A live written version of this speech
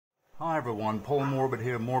Hi everyone, Paul Morbid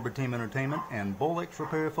here, Morbid Team Entertainment and Bolex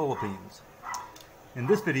Repair Philippines. In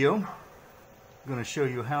this video, I'm going to show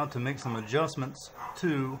you how to make some adjustments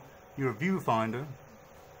to your viewfinder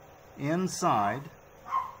inside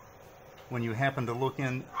when you happen to look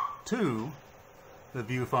into the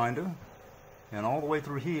viewfinder and all the way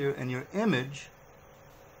through here, and your image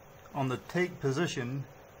on the take position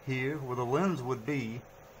here where the lens would be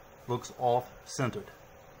looks off-centered.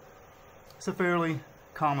 It's a fairly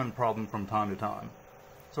common problem from time to time.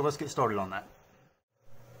 So let's get started on that.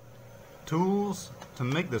 Tools to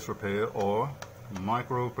make this repair are a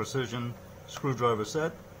micro precision screwdriver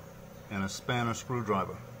set and a spanner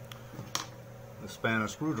screwdriver. The spanner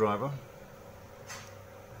screwdriver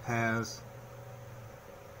has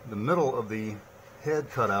the middle of the head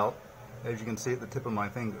cut out, as you can see at the tip of my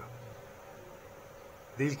finger.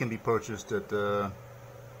 These can be purchased at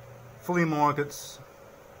flea markets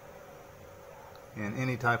and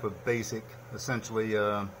any type of basic, essentially,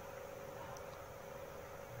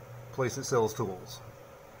 place that sells tools.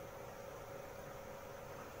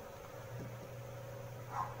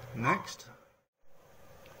 Next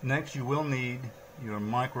you will need your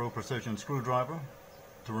micro precision screwdriver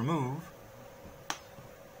to remove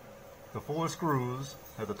the 4 screws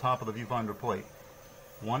at the top of the viewfinder plate.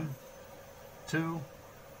 1, 2,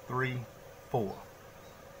 3, 4.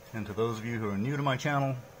 And to those of you who are new to my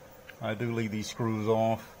channel, I do leave these screws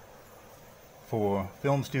off for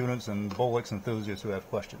film students and Bolex enthusiasts who have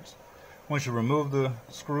questions. Once you remove the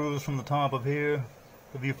screws from the top of here,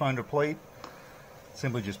 the viewfinder plate,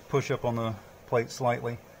 simply just push up on the plate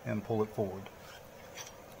slightly and pull it forward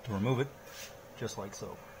to remove it, just like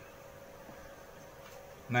so.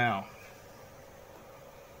 Now,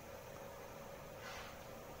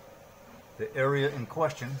 the area in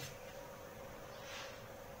question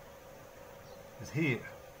is here.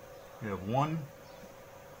 You have 1,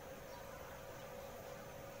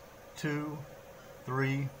 2,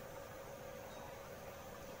 3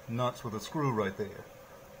 nuts with a screw right there.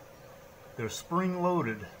 They're spring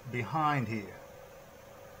loaded behind here.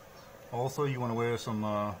 Also, you want to wear some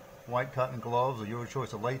white cotton gloves or your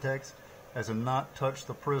choice of latex, as to not touch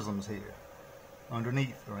the prisms here,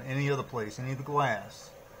 underneath or any other place, any of the glass,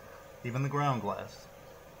 even the ground glass.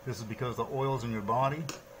 This is because the oils in your body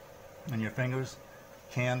and your fingers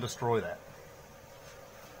can destroy that.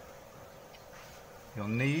 You'll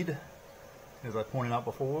need, as I pointed out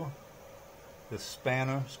before, this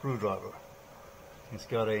spanner screwdriver. It's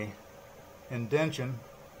got a indention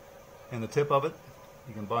in the tip of it.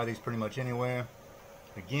 You can buy these pretty much anywhere.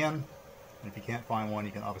 Again, if you can't find one,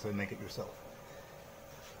 you can obviously make it yourself.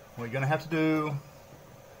 What you're going to have to do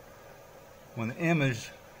when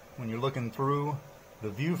you're looking through the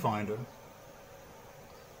viewfinder,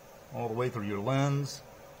 all the way through your lens,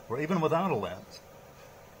 or even without a lens,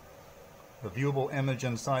 the viewable image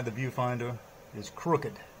inside the viewfinder is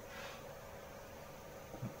crooked.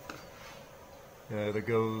 It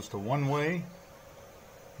goes to one way,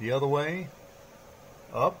 the other way,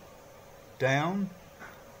 up, down,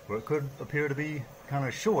 or it could appear to be kind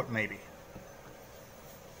of short maybe.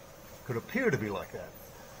 Could appear to be like that.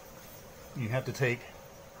 You have to take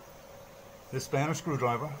this spanner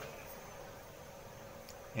screwdriver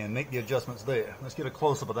and make the adjustments there. Let's get a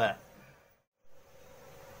close-up of that.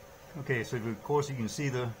 Okay, so of course you can see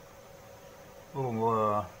the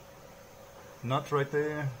little nuts right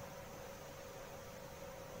there,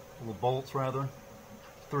 little bolts rather,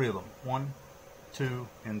 3 of them, 1, 2,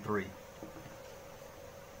 and 3.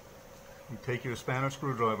 You take your spanner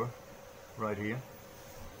screwdriver right here,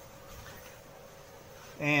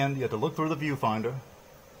 and you have to look through the viewfinder.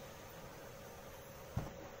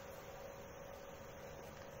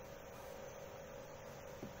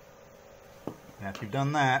 After you've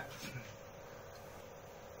done that,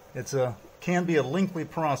 it can be a lengthy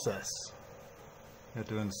process. You have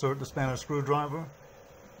to insert the spanner screwdriver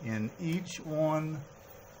in each one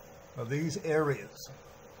of these areas.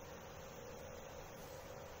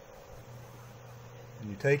 And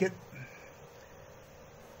you take it,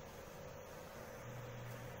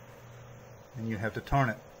 and you have to turn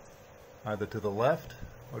it either to the left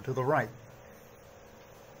or to the right.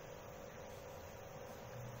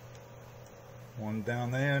 One down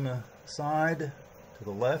there on the side, to the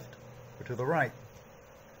left or to the right.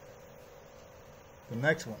 The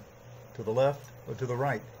next one, to the left or to the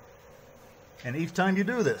right. And each time you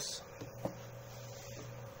do this,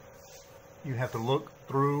 you have to look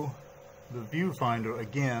through the viewfinder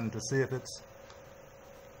again to see if it's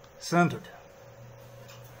centered.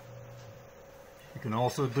 You can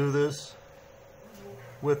also do this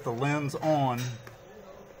with the lens on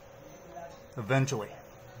eventually.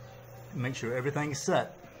 Make sure everything's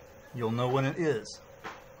set. you'll know when it is.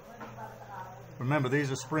 Remember,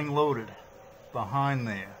 these are spring loaded behind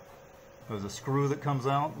there. There's a screw that comes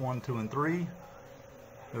out, 1, 2, and 3.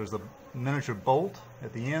 There's a miniature bolt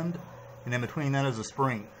at the end, and in between that is a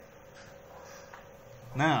spring.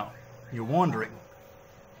 Now, you're wondering,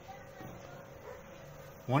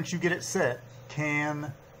 once you get it set,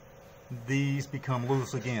 can these become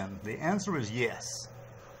loose again? The answer is yes.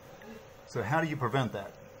 So how do you prevent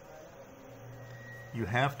that? You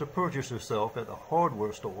have to purchase yourself at the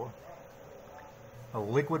hardware store a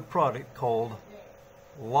liquid product called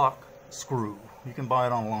lock screw. You can buy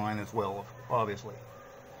it online as well, obviously.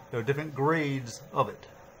 There are different grades of it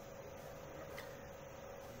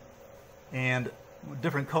and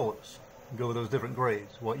different colors. Go with those different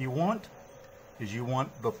grades. What you want is you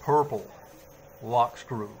want the purple lock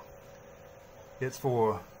screw. It's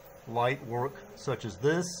for light work such as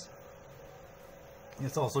this.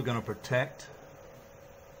 It's also going to protect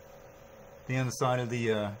the inside of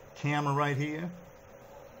the camera right here.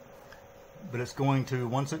 But it's going to,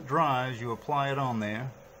 once it dries, you apply it on there.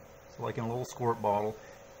 It's like in a little squirt bottle.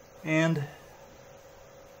 And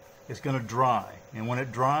it's going to dry. And when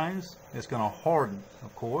it dries, it's going to harden,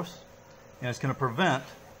 of course. And it's going to prevent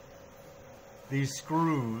these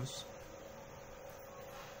screws,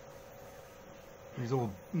 these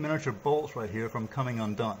little miniature bolts right here, from coming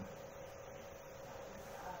undone.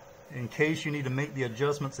 In case you need to make the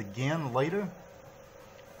adjustments again later,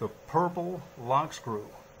 the purple lock screw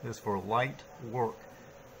is for light work,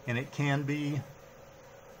 and it can be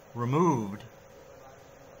removed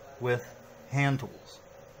with hand tools.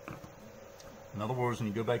 In other words, when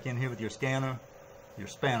you go back in here with your spanner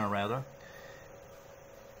rather,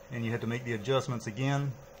 and you have to make the adjustments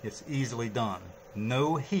again, it's easily done.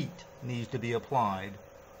 No heat needs to be applied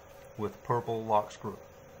with purple lock screw.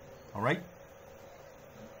 All right?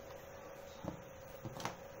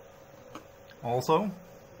 Also,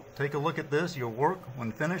 take a look at this, your work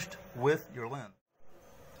when finished with your lens.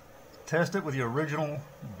 Test it with your original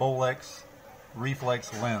Bolex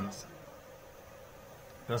Reflex lens.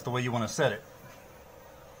 That's the way you want to set it.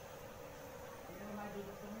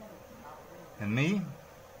 And me,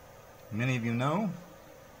 many of you know,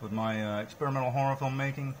 with my experimental horror film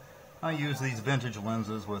making, I use these vintage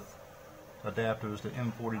lenses with adapters to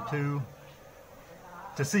M42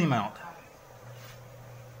 to C-mount.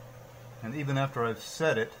 And even after I've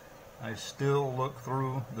set it, I still look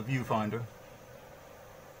through the viewfinder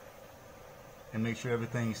and make sure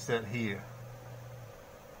everything's set here.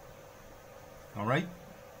 Alright?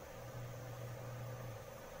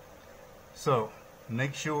 So,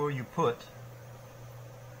 make sure you put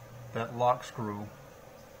that lock screw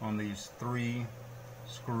on these 3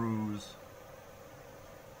 screws,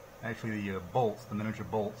 actually the bolts, the miniature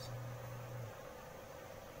bolts,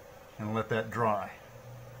 and let that dry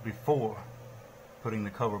before putting the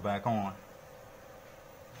cover back on.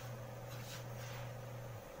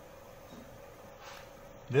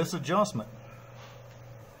 This adjustment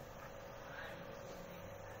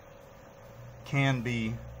can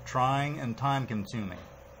be trying and time consuming.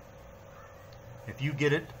 If you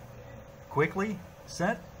get it quickly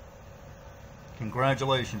set,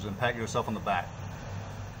 congratulations and pat yourself on the back.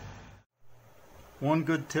 One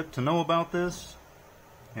good tip to know about this,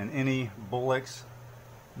 and any Bolex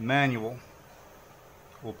manual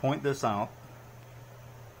will point this out,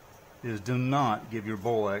 is do not give your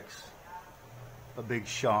Bolex a big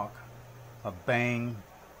shock, a bang.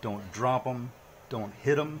 Don't drop them, don't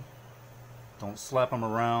hit them, don't slap them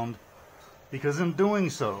around, because in doing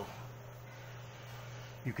so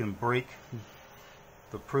you can break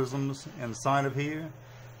the prisms inside of here.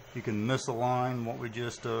 You can misalign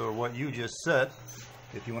what you just set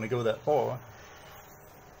if you want to go that far.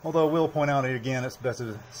 Although I will point out again, it's best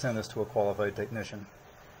to send this to a qualified technician.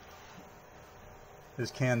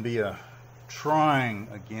 This can be a trying,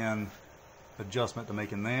 again, adjustment to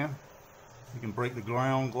make in there. You can break the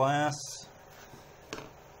ground glass,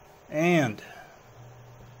 and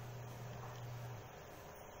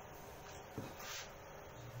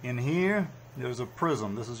in here there's a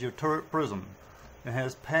prism. This is your turret prism. It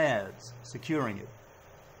has pads securing it,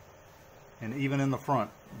 and even in the front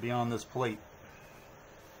beyond this plate.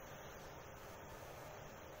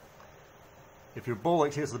 If your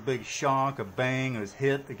Bolex hits a big shock, a bang, or is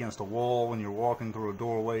hit against a wall when you're walking through a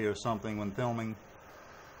doorway or something when filming,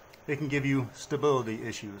 it can give you stability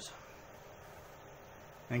issues,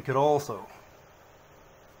 and could also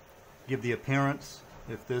give the appearance,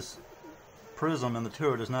 if this prism in the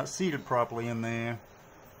turret is not seated properly in there,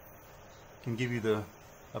 can give you the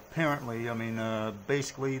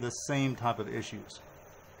basically the same type of issues.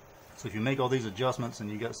 So if you make all these adjustments and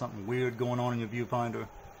you got something weird going on in your viewfinder,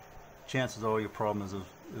 chances are your problem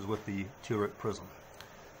is with the turret prism.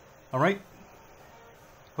 Alright,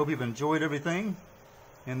 hope you've enjoyed everything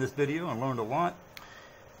in this video and learned a lot.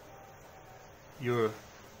 Your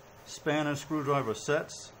spanner screwdriver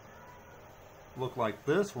sets look like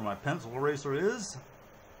this, where my pencil eraser is.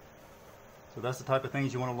 So that's the type of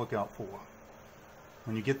things you want to look out for.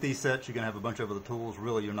 When you get these sets, you're going to have a bunch of other tools.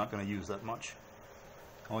 Really, you're not going to use that much.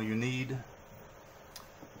 All you need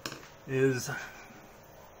is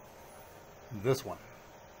this one.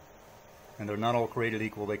 And they're not all created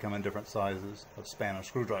equal. They come in different sizes of spanner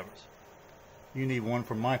screwdrivers. You need one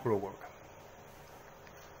for micro work.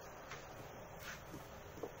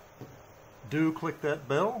 Do click that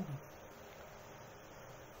bell,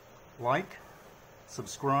 like,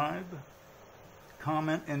 subscribe,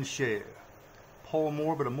 comment, and share. Paul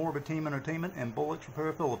Morbid of Morbid Team Entertainment and Bolex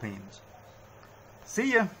Repair Philippines.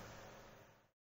 See ya!